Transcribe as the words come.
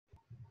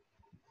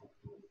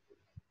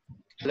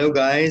Hello,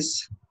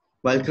 guys.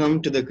 Welcome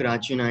to the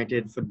Karachi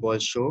United Football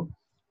Show.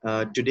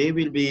 Today,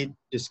 we'll be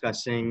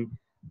discussing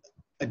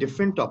a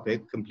different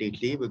topic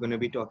completely. We're going to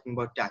be talking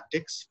about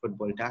tactics,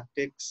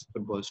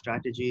 football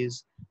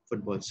strategies,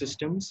 football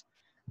systems.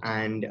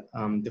 And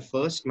the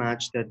first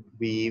match that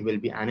we will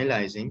be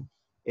analyzing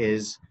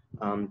is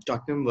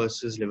Tottenham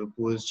versus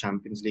Liverpool's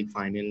Champions League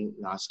final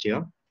last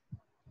year,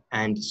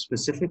 and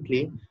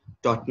specifically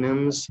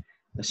Tottenham's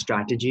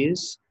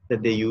strategies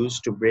that they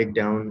used to break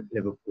down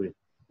Liverpool.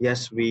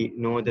 Yes, we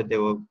know that they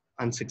were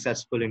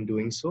unsuccessful in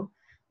doing so,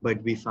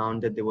 but we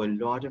found that there were a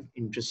lot of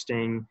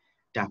interesting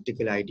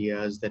tactical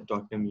ideas that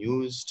Tottenham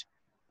used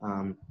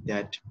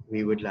that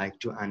we would like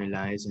to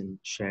analyze and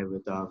share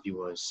with our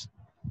viewers.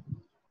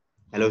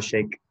 Hello,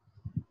 Sheikh.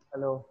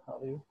 Hello, how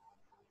are you?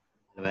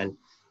 Well,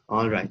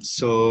 all right.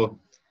 So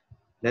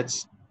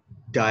let's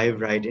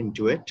dive right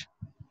into it.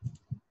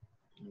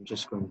 I'm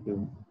just going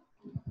to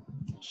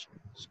share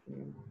the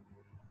screen.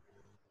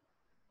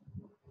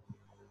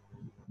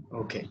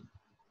 Okay.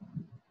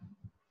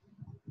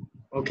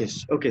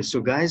 Okay.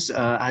 So guys,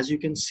 as you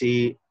can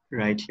see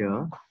right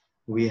here,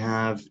 we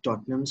have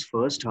Tottenham's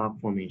first half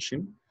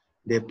formation.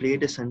 They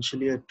played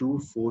essentially a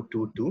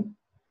 2-4-2-2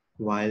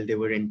 while they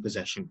were in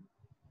possession.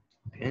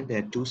 Okay, they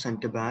had two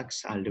centre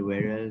backs,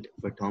 Alderweireld,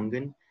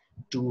 Vertonghen,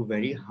 two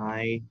very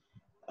high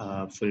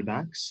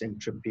fullbacks in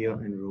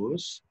Trippier and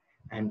Rose,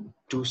 and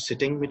two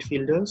sitting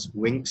midfielders,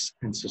 Winks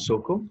and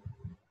Sissoko,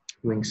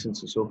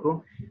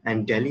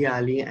 and Dele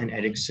Alli and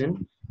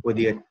Eriksen were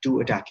the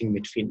two attacking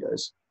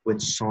midfielders, with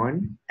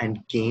Son and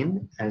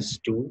Kane as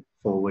two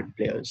forward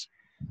players.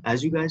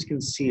 As you guys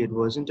can see, it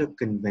wasn't a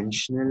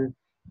conventional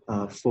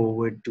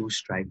forward two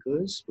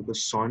strikers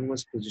because Son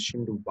was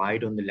positioned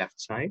wide on the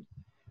left side.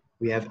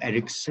 We have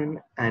Eriksen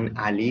and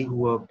Ali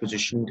who are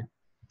positioned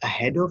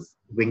ahead of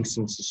Winks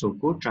and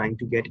Sissoko, trying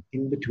to get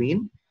in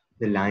between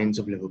the lines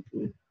of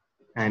Liverpool.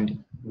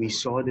 And we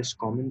saw this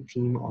common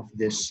theme of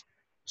this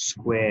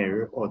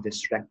square or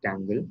this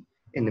rectangle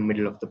in the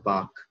middle of the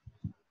park.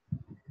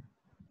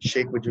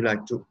 Sheikh, would you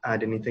like to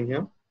add anything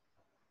here?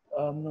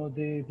 No,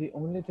 the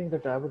only thing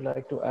that I would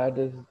like to add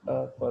is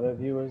for our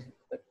viewers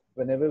that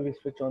whenever we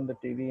switch on the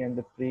TV and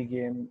the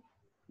pre-game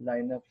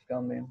lineups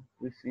come in,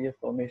 we see a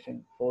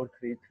formation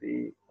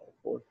 4-3-3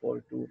 or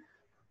 4-4-2.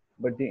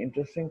 But the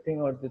interesting thing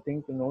or the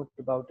thing to note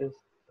about is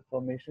the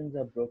formations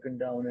are broken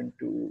down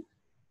into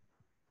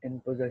in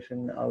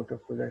possession, out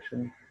of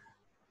possession,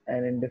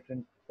 and in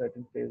different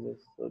certain phases.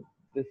 So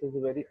this is a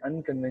very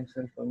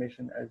unconventional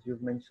formation, as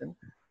you've mentioned.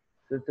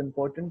 So it's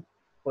important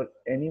for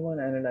anyone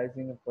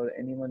analyzing or for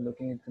anyone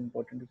looking, it's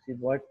important to see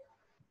what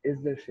is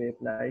the shape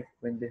like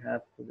when they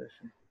have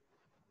possession.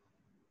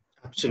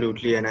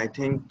 Absolutely, and I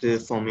think the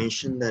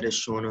formation that is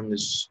shown on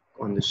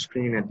the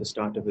screen at the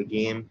start of a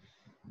game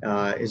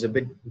is a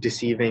bit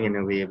deceiving in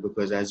a way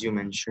because, as you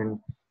mentioned,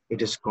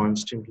 it is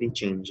constantly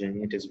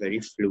changing. It is very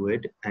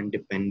fluid, and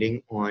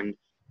depending on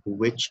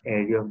which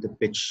area of the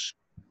pitch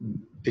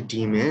the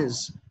team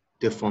is,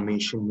 the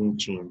formation may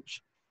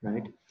change,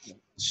 right?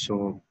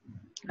 So,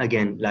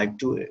 again, like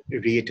to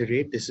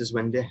reiterate, this is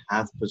when they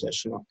have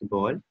possession of the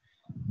ball,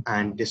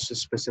 and this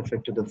is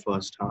specific to the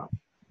first half.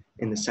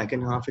 In the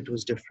second half, it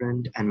was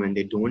different, and when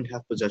they don't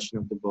have possession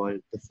of the ball,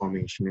 the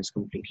formation is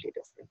completely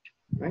different,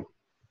 right?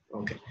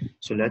 Okay,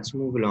 so let's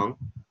move along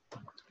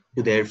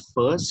to their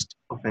first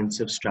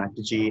offensive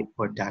strategy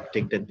or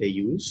tactic that they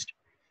used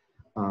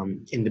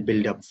in the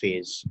build-up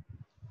phase.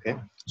 Okay,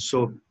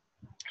 so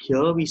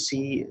here we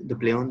see the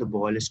player on the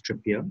ball is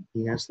Trippier.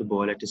 He has the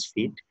ball at his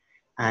feet,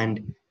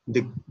 and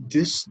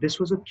this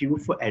was a cue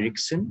for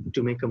Eriksen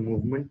to make a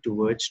movement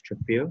towards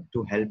Trippier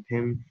to help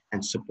him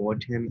and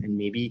support him and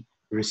maybe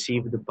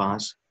receive the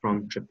pass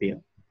from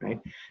Trippier. Right.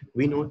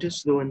 We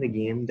noticed though in the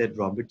game that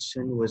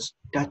Robertson was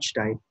touch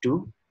tight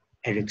to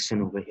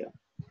Eriksen over here.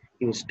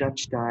 He was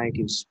touch tight.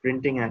 He was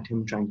sprinting at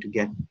him, trying to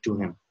get to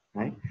him.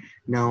 Right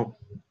now,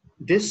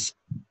 this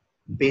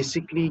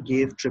basically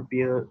gave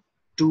Trippier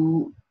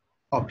two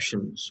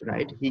options,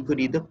 right? He could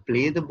either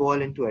play the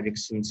ball into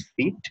Eriksen's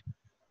feet,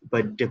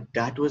 but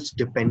that was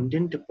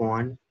dependent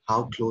upon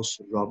how close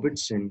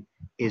Robertson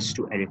is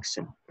to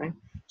Eriksen, right?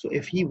 So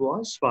if he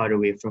was far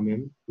away from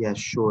him, yeah,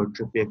 sure,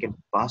 Trippier can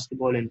pass the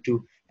ball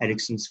into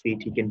Eriksen's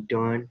feet. He can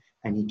turn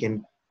and he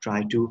can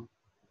try to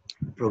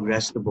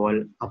progress the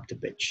ball up the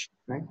pitch,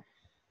 right?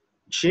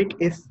 Sheikh,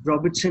 if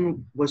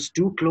Robertson was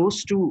too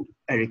close to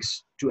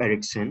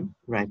Eriksen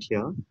right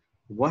here,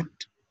 what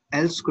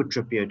else could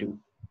Trippier do?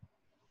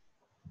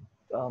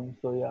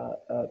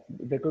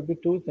 There could be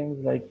two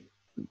things. Like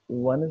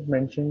one is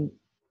mentioned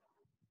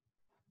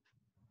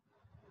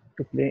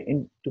to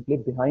play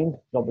behind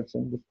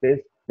Robertson, the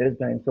space there is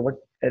behind. So what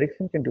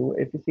Ericsson can do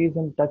if he sees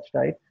him touch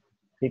tight,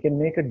 he can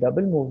make a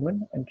double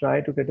movement and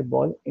try to get a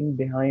ball in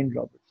behind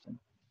Robertson.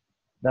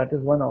 That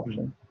is one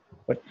option.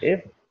 But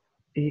if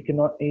he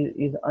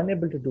is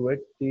unable to do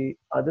it, the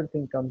other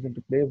thing comes into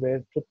play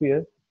where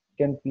Trippier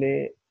can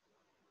play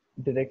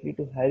directly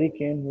to Harry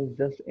Kane, who's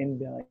just in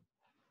behind.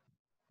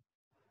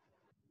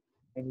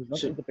 He's not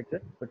So, in the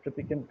picture, but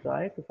Trippier can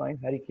try to find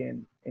Harry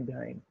Kane in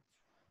behind.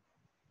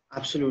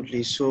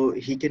 Absolutely. So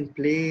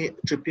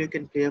Trippier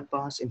can play a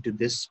pass into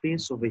this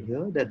space over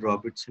here that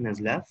Robertson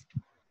has left,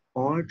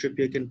 or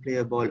Trippier can play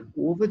a ball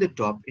over the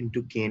top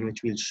into Kane,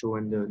 which we'll show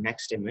in the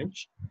next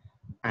image,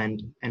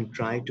 and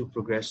try to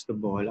progress the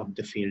ball up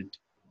the field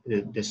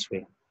this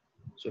way.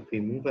 So if we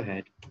move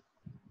ahead,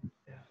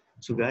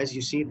 so guys,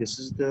 you see this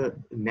is the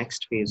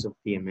next phase of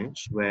the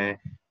image where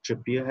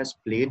Trippier has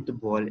played the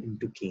ball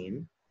into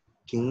Kane.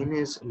 Kane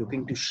is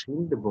looking to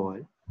shield the ball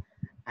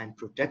and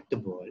protect the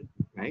ball,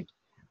 right?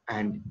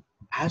 And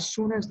as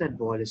soon as that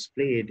ball is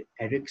played,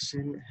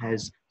 Ericsson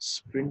has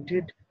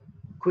sprinted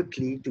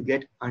quickly to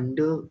get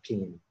under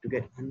Kane,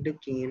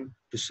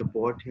 to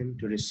support him,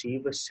 to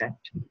receive a set,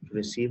 to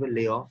receive a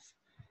layoff.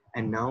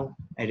 And now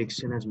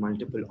Ericsson has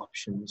multiple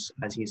options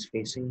as he's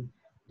facing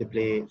the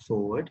play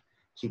forward.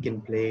 He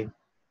can play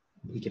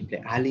he can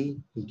play Ali,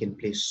 he can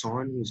play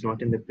Son, who's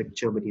not in the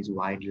picture but he's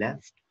wide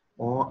left.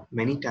 Or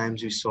many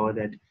times we saw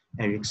that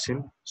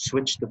Ericsson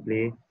switched the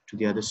play to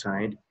the other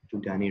side to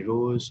Danny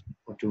Rose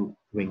or to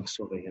Winks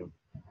over here.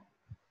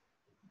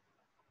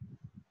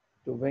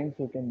 To wings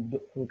who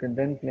can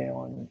then play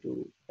on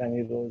to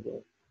Danny Rose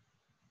or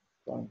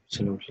Son.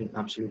 Absolutely,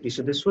 absolutely.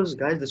 So this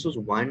was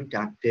one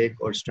tactic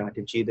or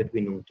strategy that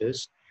we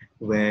noticed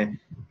where,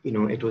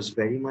 it was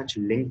very much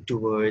linked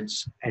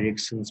towards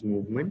Ericsson's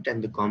movement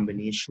and the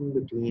combination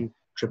between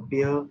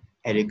Trippier,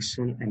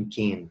 Ericsson, and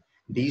Kane.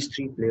 These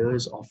three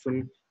players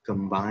often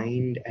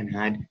combined and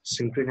had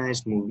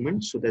synchronized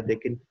movement so that they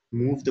can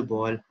move the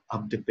ball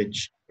up the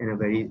pitch in a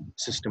very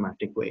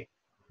systematic way.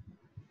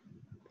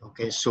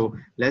 Okay, so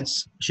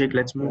let's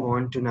move Yeah.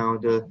 on to now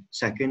the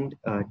second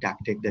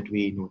tactic that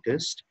we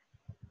noticed.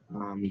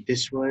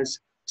 This was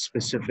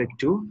specific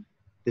to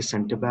the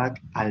centre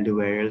back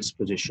Alderweireld's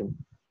position.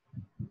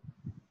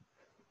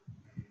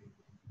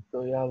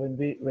 So yeah,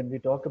 when we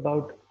talk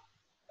about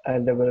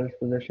Alderweireld's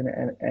possession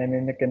and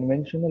in a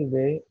conventional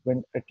way,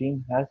 when a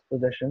team has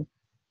possession,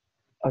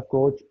 a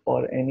coach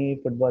or any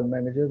football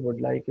manager would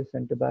like his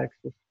centre backs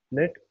to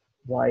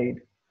wide,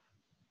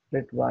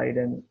 split wide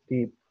and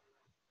deep,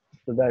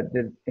 so that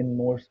they're in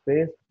more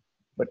space.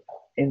 But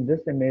in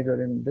this image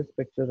or in this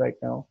picture right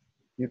now,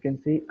 you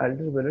can see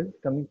Alderweireld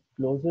coming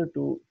closer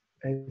to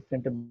his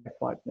centre back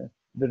partner.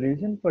 The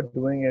reason for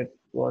doing it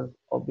was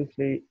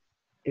obviously,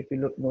 if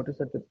you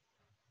notice at the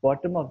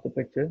bottom of the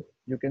picture,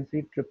 you can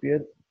see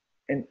Trippier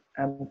in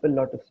ample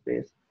lot of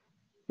space.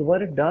 So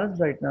what it does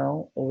right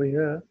now over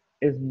here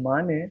is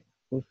Mane,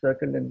 who's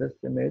circled in this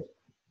image,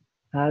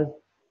 has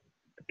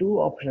two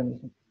options.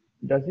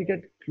 Does he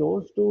get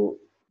close to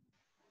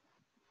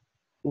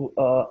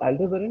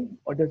Alderweireld,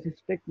 or does he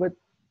stick with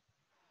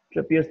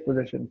Trippier's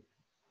position?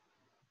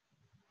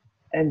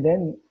 And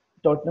then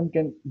Tottenham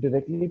can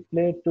directly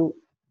play to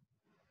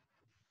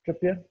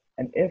Trippier.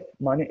 And if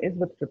Mane is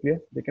with Trippier,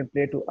 they can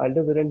play to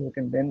Alderweireld, who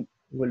can then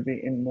will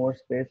be in more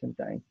space and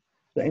time.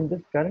 So in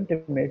this current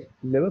image,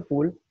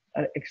 Liverpool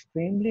are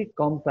extremely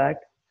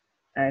compact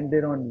and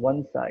they're on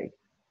one side.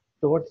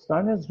 So what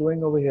Sun is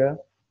doing over here,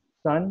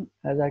 Sun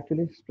has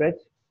actually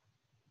stretched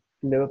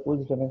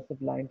Liverpool's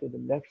defensive line to the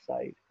left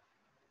side,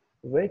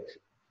 which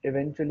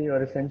eventually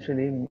or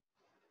essentially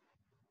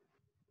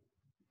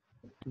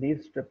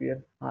leaves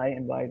Trippier high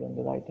and wide on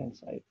the right hand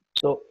side.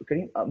 So,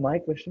 Kareem, my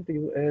question to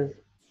you is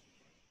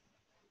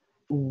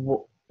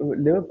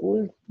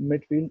Liverpool's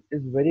midfield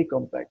is very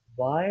compact.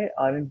 Why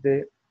aren't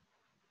they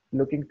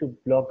looking to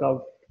block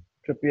out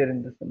Trippier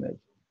in this image?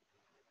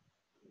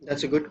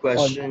 That's a good Or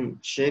question,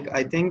 Sheikh.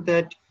 I think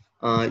that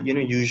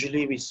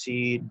usually we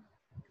see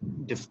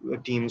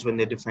teams when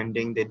they're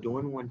defending, they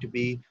don't want to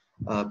be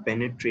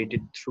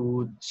penetrated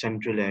through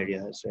central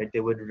areas, right? They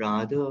would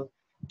rather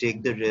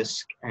take the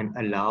risk and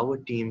allow a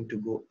team to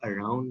go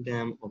around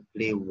them or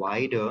play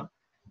wider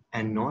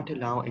and not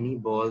allow any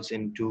balls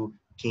into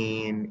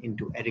Kane,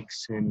 into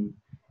Ericsson,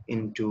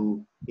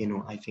 into,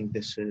 I think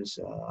this is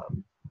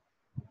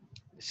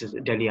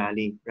Delhi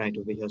Ali right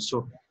over here.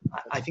 So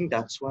I think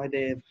that's why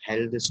they've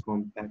held this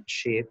compact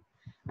shape.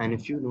 And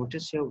if you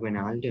notice here,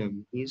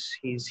 Wijnaldum, he's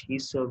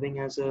serving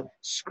as a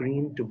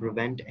screen to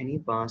prevent any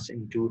pass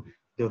into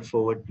the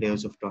forward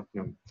players of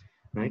Tottenham,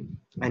 right?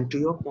 And to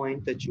your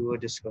point that you were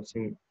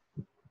discussing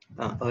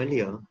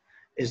earlier,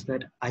 is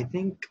that I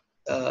think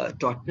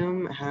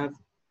Tottenham have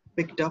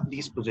picked up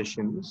these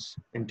positions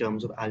in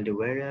terms of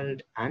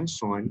Alderweireld and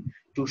Son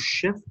to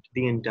shift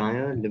the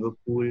entire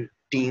Liverpool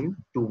team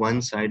to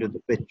one side of the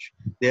pitch.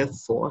 They have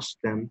forced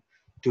them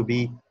to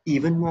be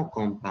even more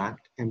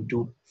compact and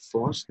to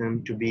force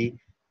them to be,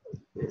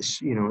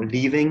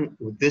 leaving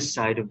this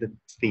side of the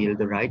field,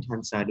 the right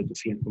hand side of the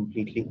field,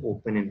 completely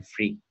open and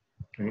free.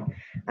 Right?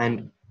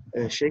 And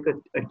Sheikh,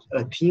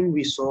 a theme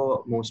we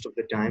saw most of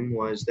the time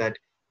was that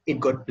it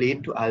got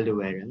played to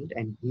Alderweireld,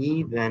 and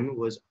he then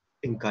was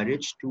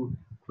encouraged to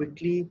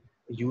quickly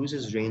use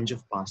his range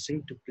of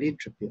passing to play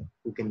Trippier,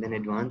 who can then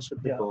advance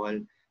with the yeah, ball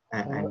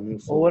and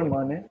move over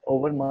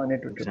forward.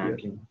 Mane to Trippier.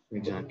 Exactly,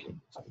 exactly.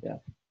 Yeah.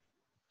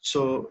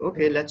 So,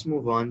 okay, let's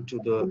move on to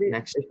the Essentially,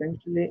 next.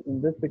 essentially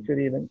in this picture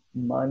even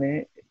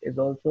Mane is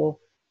also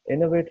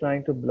in a way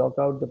trying to block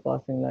out the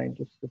passing line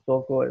to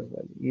Sissoko as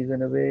well. He's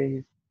in a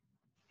way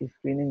he's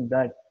screening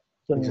that.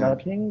 So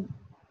Exactly.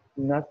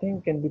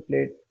 nothing can be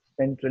played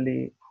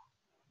centrally.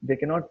 They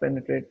cannot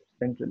penetrate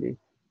centrally.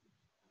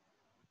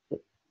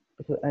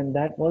 So, and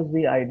that was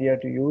the idea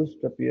to use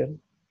Trippier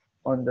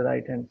on the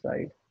right hand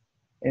side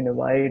in a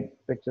wide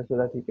picture so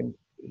that he can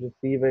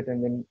receive it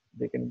and then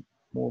they can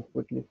move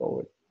quickly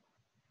forward.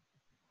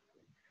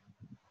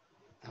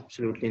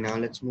 Absolutely. Now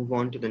let's move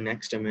on to the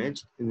next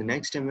image. In the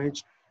next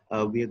image,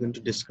 we are going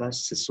to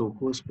discuss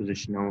Sissoko's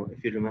position. Now,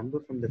 if you remember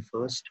from the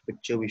first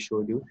picture we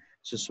showed you,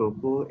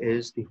 Sissoko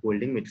is the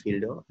holding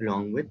midfielder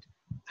along with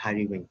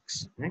Harry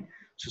Winks, right?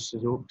 So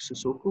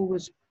Sissoko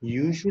was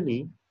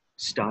usually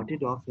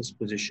started off his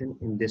position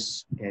in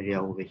this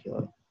area over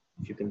here.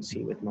 If you can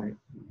see with my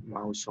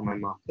mouse or my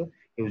marker,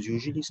 he was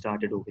usually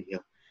started over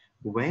here.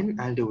 When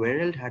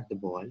Alderweireld had the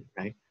ball,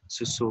 right,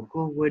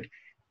 Sissoko would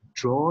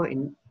draw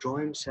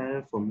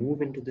himself or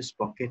move into this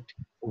pocket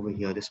over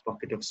here, this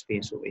pocket of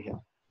space over here,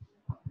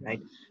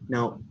 right?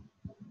 Now,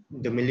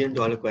 the $1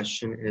 million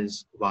question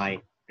is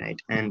why, right?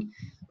 And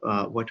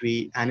what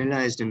we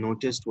analyzed and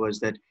noticed was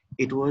that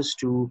it was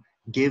to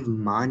give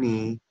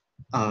Mane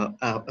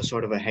a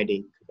sort of a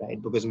headache,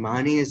 right? Because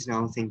Mane is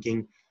now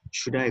thinking,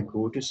 should I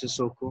go to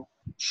Sissoko?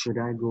 Should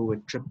I go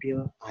with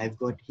Trippier?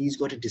 He's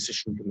got a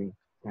decision to make,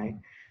 right?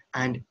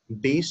 And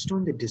based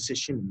on the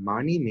decision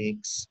Mane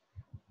makes,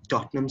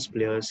 Tottenham's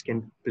players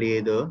can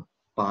play the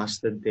pass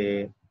that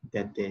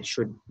they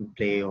should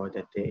play, or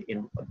that they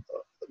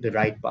the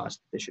right pass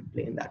that they should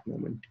play in that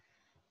moment.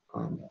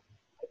 Um,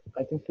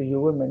 I think so. You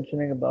were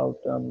mentioning about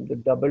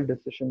the double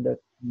decision that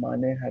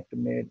Mane had to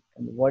make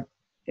and what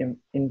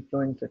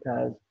influence it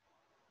has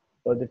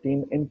for the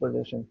team in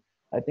possession.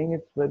 I think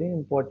it's very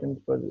important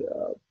for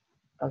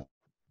us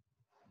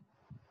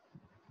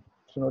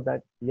to know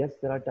that yes,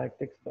 there are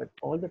tactics, but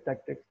all the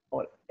tactics,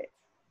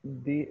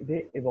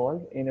 they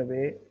evolve in a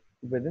way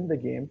within the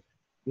game.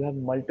 You have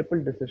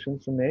multiple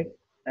decisions to make,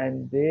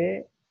 and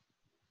they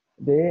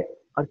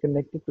are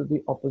connected to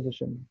the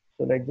opposition.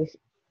 So like this,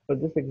 for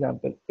this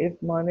example, if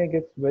Mane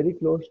gets very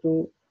close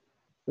to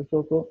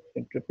Sissoko,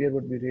 then Trippier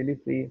would be really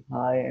free,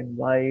 high and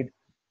wide,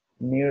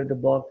 near the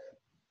box.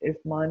 If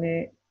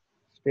Mane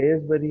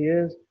stays where he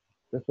is,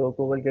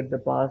 Sissoko will get the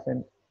pass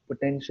and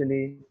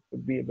potentially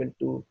would be able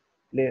to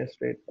play a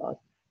straight pass.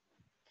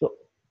 So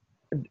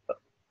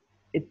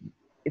it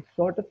it's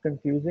sort of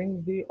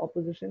confusing the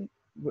opposition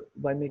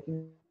by making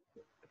them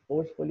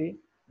forcefully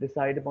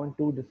decide upon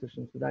two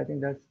decisions. So I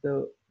think that's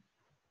the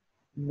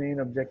main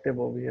objective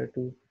over here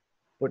to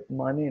put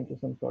money into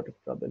some sort of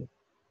trouble.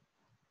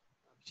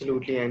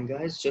 Absolutely. And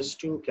guys, just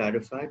to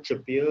clarify,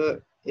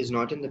 Trippier is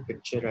not in the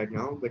picture right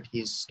now, but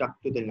he's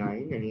stuck to the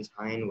line and he's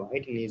high and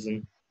wide and he's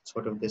in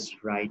sort of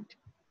this right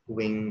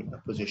wing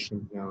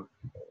position here.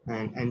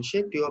 And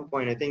Sheikh, to your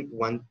point, I think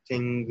one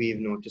thing we've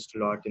noticed a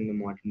lot in the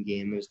modern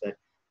game is that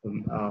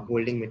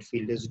holding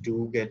midfielders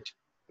do get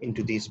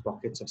into these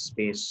pockets of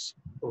space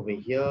over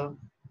here,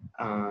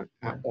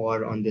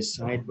 or on this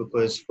side,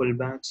 because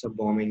fullbacks are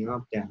bombing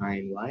up, they're high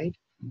and wide.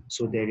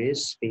 So there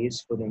is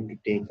space for them to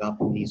take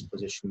up in these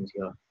positions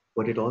here.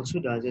 What it also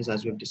does is,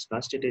 as we've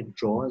discussed it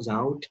draws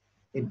out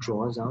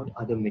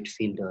other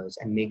midfielders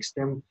and makes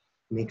them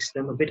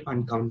a bit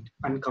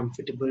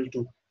uncomfortable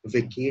to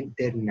vacate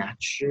their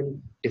natural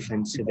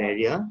defensive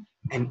area,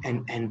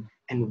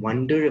 and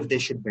wonder if they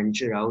should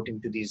venture out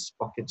into these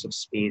pockets of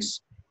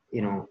space,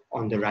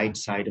 on the right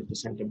side of the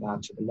center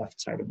backs or the left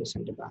side of the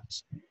center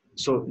backs.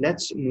 So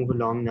let's move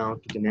along now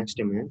to the next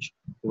image,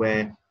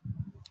 where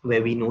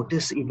we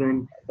notice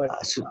even.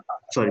 But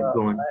Sorry,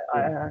 go on.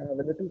 I have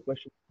a little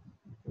question.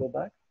 Go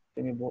back.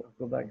 Can you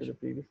go back to the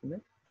previous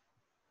image?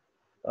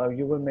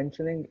 You were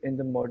mentioning in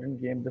the modern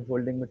game the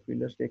holding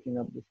midfielders taking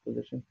up this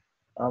position.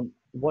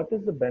 What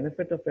is the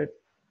benefit of it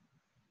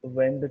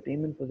when the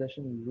team in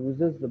possession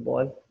loses the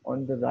ball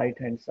on the right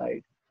hand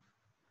side?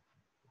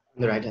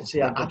 On the right hand Say side,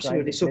 yeah, they're trying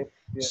absolutely. to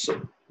So,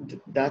 play.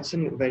 that's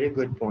a very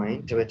good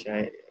point,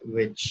 I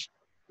would,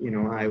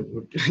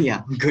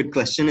 yeah, good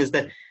question. Is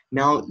that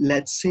now?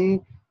 Let's say,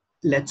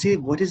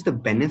 what is the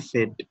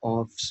benefit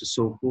of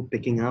Sissoko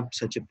picking up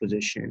such a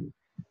position,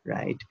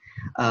 right?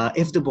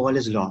 If the ball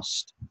is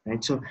lost,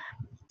 right? So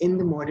in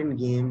the modern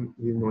game,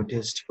 we've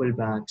noticed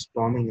fullbacks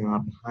bombing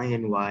up high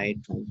and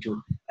wide, trying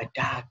to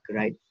attack,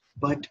 right?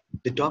 But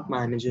the top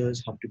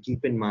managers have to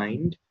keep in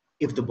mind,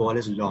 if the ball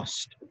is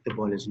lost, if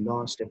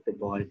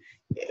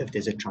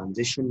there's a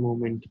transition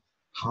moment,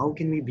 how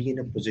can we be in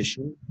a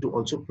position to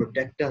also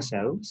protect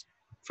ourselves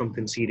from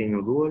conceding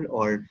a goal,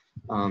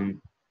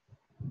 um,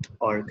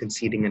 or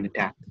conceding an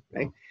attack,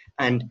 right?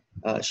 And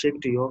Sheikh,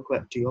 to your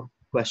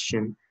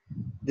question,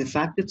 the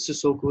fact that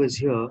Sissoko is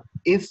here,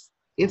 if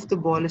the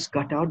ball is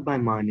cut out by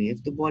Mane,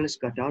 if the ball is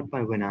cut out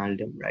by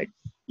Wijnaldum, right,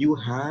 you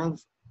have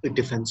a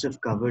defensive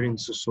cover in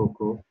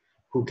Sissoko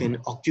who can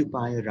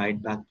occupy a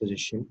right back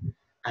position,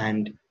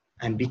 and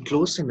be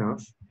close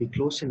enough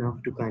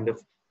to kind of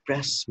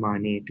press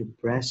Mane, to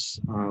press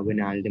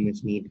Wijnaldum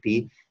if need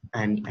be,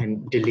 and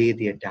delay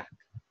the attack.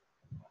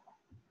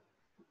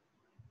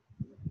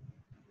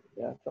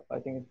 Yeah, so I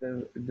think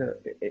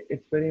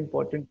it's very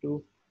important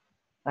to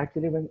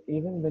actually, when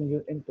even when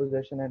you're in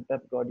possession, and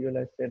Pep Guardiola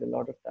has said a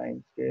lot of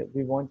times, okay,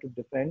 we want to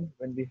defend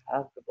when we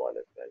have the ball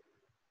as well.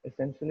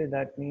 Essentially,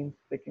 that means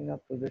picking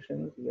up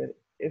positions where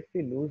if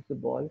we lose the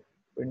ball,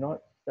 we're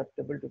not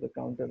susceptible to the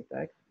counter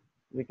attack.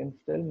 We can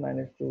still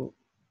manage to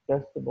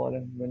press the ball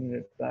and win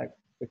it back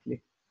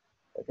quickly.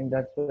 I think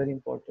that's very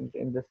important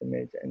in this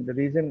image, and the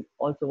reason,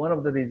 also one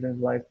of the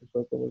reasons why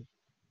Sissoko was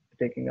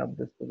taking up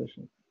this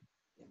position.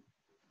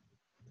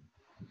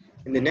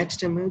 In the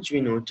next image, we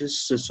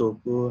notice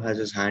Sissoko has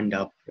his hand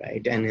up,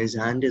 right? And his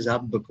hand is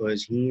up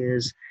because he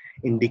is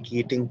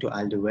indicating to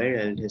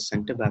Alderweireld, his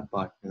centre back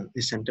partner,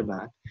 his centre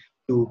back,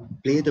 to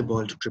play the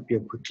ball to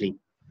Trippier quickly,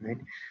 right?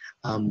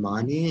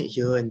 Mane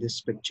here in this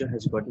picture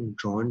has gotten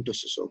drawn to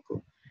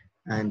Sissoko,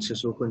 and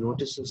Sissoko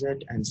notices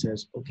it and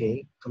says,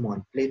 "Okay, come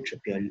on, play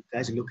Trippier.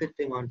 Guys, look at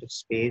the amount of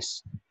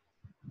space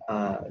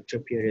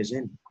Trippier is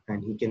in,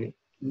 and he can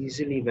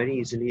very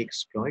easily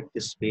exploit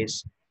the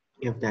space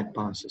if that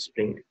pass is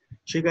played."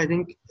 Sheikh, I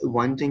think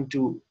one thing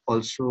to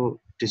also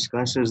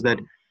discuss is that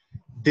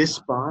this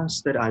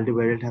pass that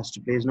Alderweireld has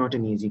to play is not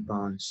an easy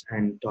pass,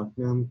 and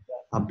Tottenham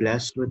are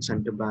blessed with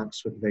centre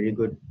backs with very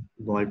good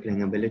ball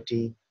playing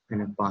ability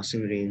and a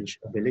passing range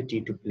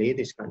ability to play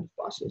these kind of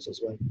passes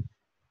as well.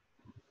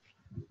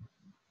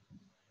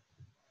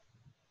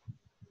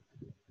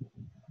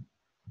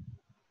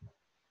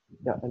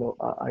 Yeah, hello.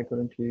 I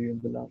couldn't hear you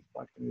in the last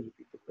part. Can you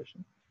repeat the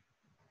question?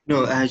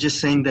 No, I was just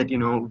saying that,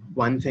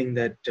 one thing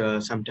that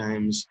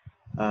sometimes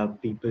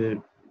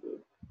people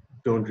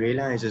don't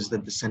realize is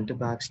that the centre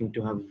backs need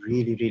to have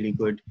really, really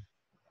good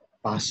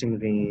passing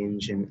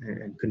range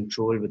and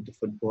control with the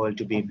football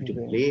to be able Passing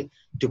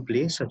to range.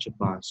 play such a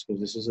pass,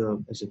 because this is a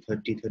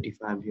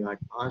 35 yard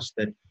pass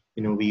that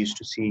we used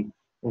to see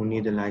only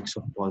the likes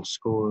of Paul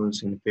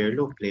Scholes and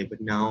Pirlo play, but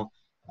now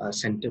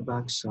centre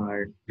backs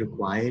are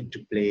required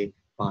to play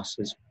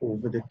passes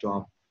over the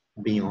top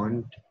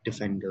beyond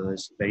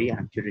defenders very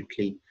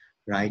accurately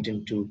right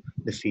into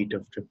the feet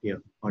of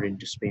Trippier or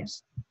into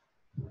space.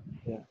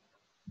 Yeah,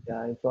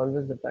 yeah. It's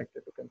always a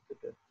factor to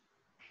consider.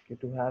 Okay,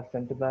 to have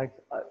centre backs.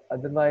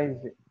 Otherwise,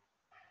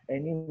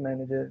 any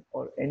manager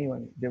or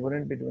anyone, they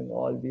wouldn't be doing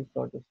all these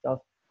sort of stuff,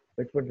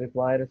 which would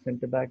require a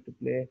centre back to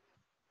play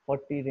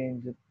 40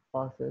 range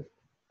passes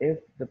if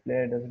the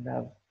player doesn't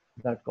have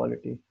that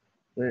quality.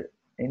 So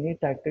any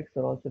tactics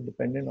are also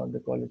dependent on the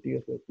quality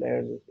of your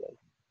players as well.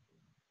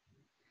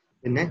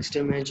 The next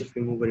image, if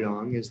we move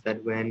along, is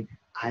that when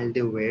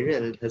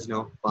Alderweireld has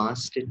now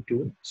passed it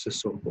to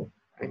Sissoko.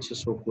 Right?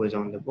 Sissoko is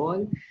on the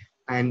ball,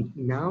 and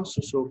now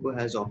Sissoko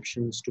has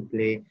options to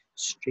play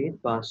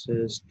straight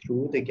passes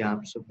through the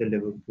gaps of the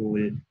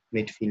Liverpool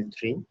midfield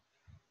three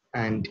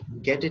and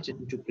get it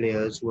into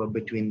players who are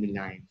between the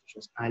lines,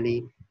 such as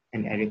Ali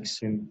and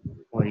Ericsson,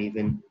 or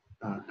even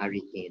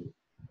Harry Kane.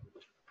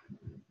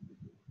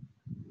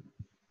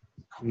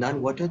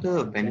 Nan, what are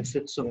the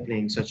benefits of Yeah.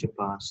 playing such a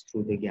pass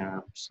through the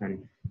gaps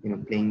and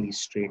playing these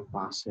straight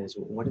passes?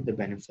 What are the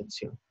benefits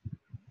here?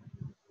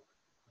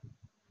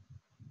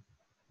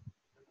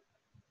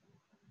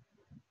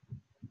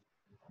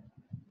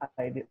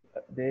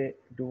 They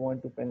do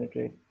want to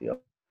penetrate the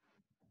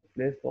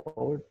place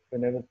forward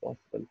whenever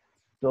possible.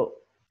 So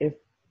if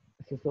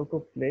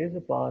Sissoko plays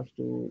a pass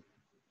to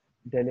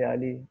Dele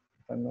Ali,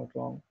 if I'm not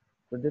wrong,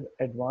 so they've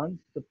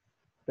advanced the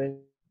pitch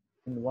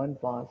in one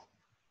pass.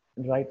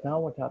 And right now,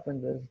 what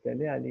happens is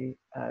Dele Ali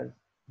has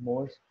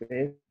more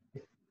space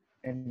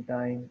and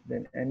time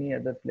than any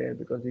other player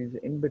because he's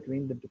in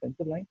between the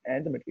defensive line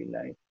and the midfield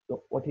line.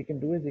 So what he can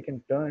do is he can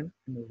turn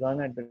and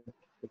run at the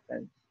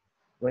defense.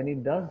 When he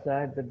does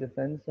that, the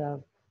defense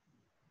have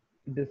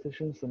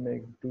decisions to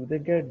make. Do they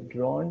get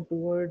drawn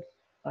towards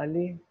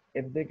Ali?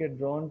 If they get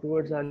drawn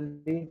towards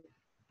Ali,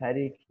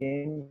 Harry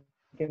Kane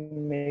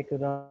can make a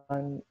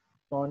run,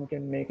 Son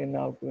can make an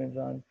out to and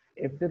run.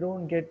 If they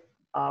don't get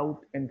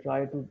out and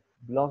try to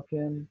block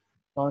him,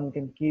 Son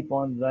can keep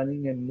on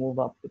running and move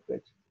up the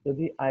pitch. So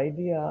the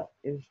idea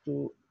is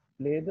to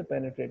play the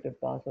penetrative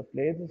pass or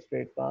play the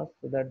straight pass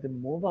so that they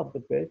move up the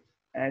pitch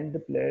and the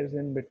players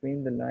in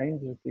between the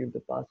lines receive the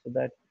pass so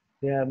that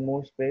they have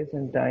more space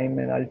and time,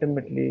 and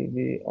ultimately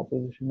the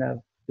opposition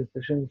have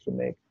decisions to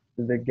make.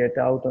 Do they get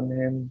out on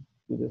him?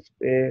 Do they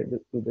stay?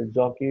 Do they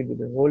jockey? Do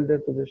they hold their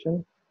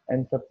position?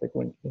 And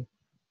subsequently,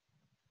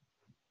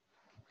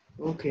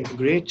 Okay,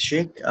 great,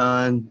 Sheikh.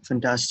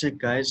 Fantastic,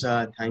 guys.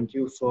 Thank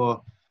you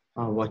for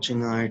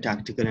watching our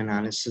tactical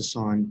analysis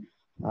on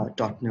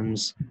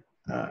Tottenham's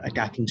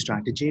attacking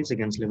strategies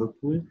against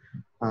Liverpool.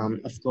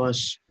 Of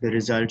course, the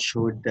result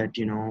showed that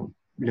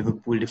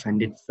Liverpool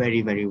defended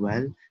very, very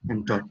well,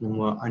 and Tottenham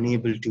were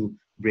unable to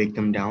break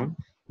them down.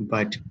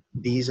 But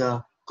these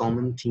are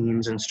common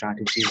themes and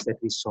strategies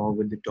that we saw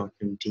with the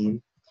Tottenham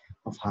team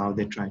of how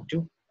they tried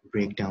to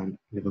break down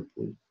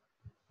Liverpool.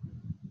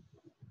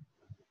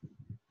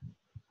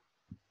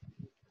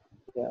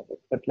 yeah.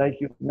 But like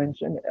you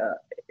mentioned,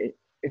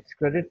 it's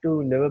credit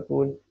to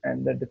Liverpool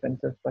and the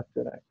defensive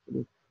structure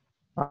actually.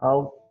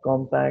 How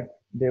compact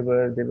they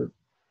were.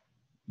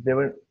 They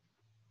were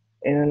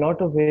in a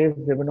lot of ways,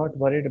 they were not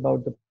worried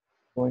about the ball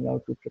going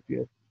out to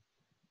Trippier,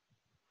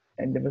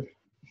 and they were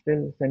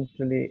still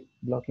centrally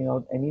blocking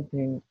out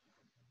anything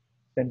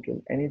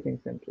central.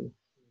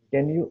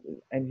 Can you,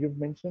 and you've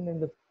mentioned in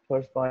the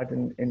first part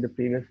in the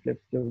previous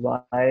clips to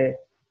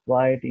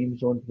why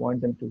teams don't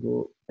want them to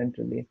go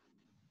centrally.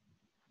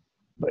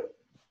 But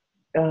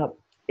uh,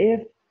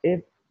 if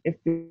if if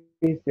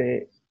we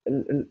say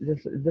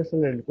just a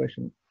little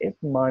question, if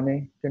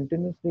Mane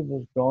continuously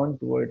was drawn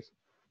towards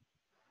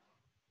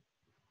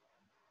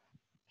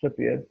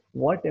Trippier,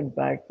 what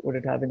impact would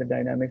it have in the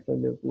dynamics of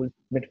Liverpool's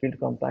midfield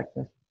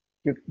compactness?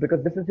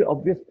 Because this is the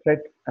obvious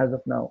threat as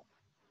of now.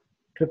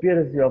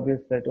 Trippier is the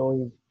obvious threat. Oh,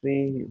 he's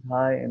free, he's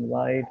high and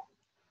wide.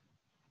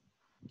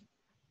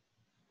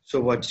 So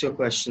what's your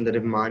question? That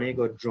if Mane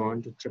got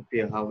drawn to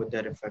Trippier, how would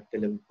that affect the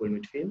Liverpool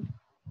midfield?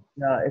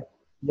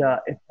 Yeah,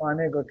 if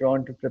Mane got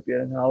drawn to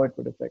Trippier and how it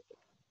would affect it.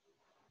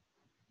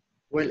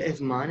 Well,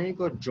 if Mane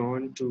got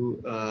drawn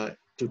to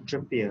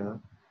Trippier,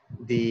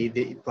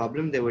 the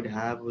problem they would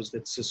have was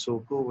that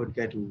Sissoko would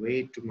get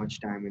way too much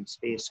time and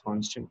space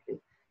constantly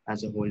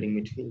as a holding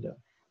midfielder.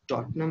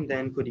 Tottenham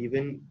then could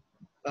even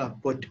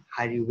put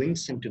Harry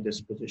Winks into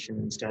this position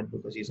instead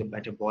because he's a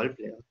better ball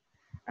player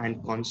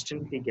and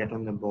constantly get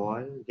on the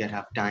ball, get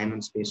have time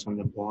and space on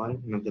the ball,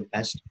 one of the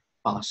best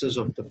passers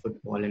of the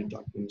football in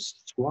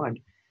Tottenham's squad,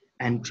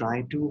 and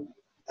try to,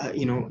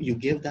 you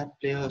give that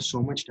player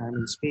so much time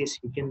and space,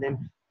 he can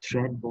then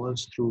thread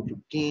balls through to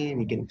Kane,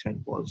 he can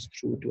thread balls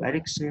through to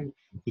Ericsson,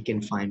 he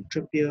can find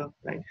Trippier,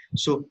 right?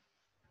 So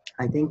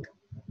I think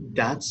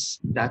that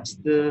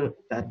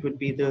would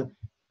be the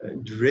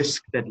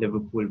risk that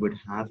Liverpool would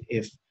have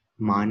if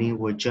Mane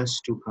were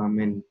just to come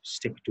and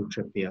stick to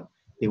Trippier.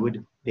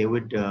 They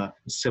would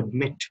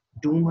submit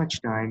too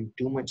much time,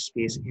 too much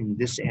space in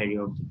this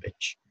area of the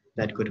pitch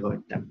that could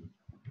hurt them.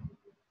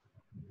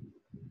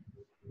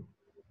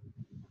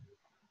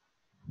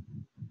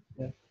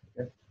 Yes,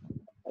 yes,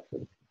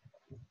 absolutely.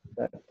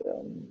 That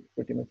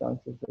pretty much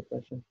answers the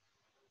question.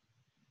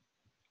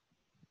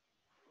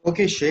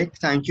 Okay, Sheikh,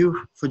 thank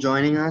you for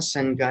joining us.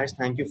 And guys,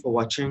 thank you for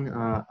watching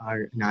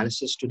our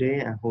analysis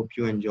today. I hope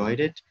you enjoyed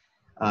it.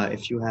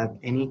 If you have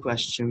any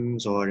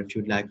questions or if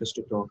you'd like us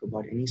to talk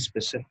about any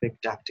specific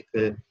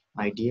tactical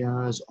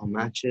ideas or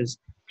matches,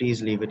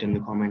 please leave it in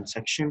the comment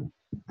section.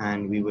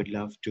 And we would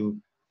love to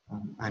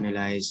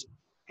analyze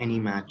any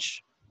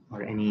match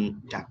or any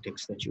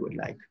tactics that you would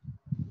like.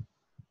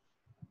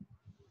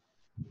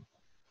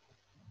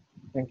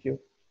 Thank you.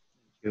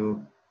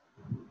 You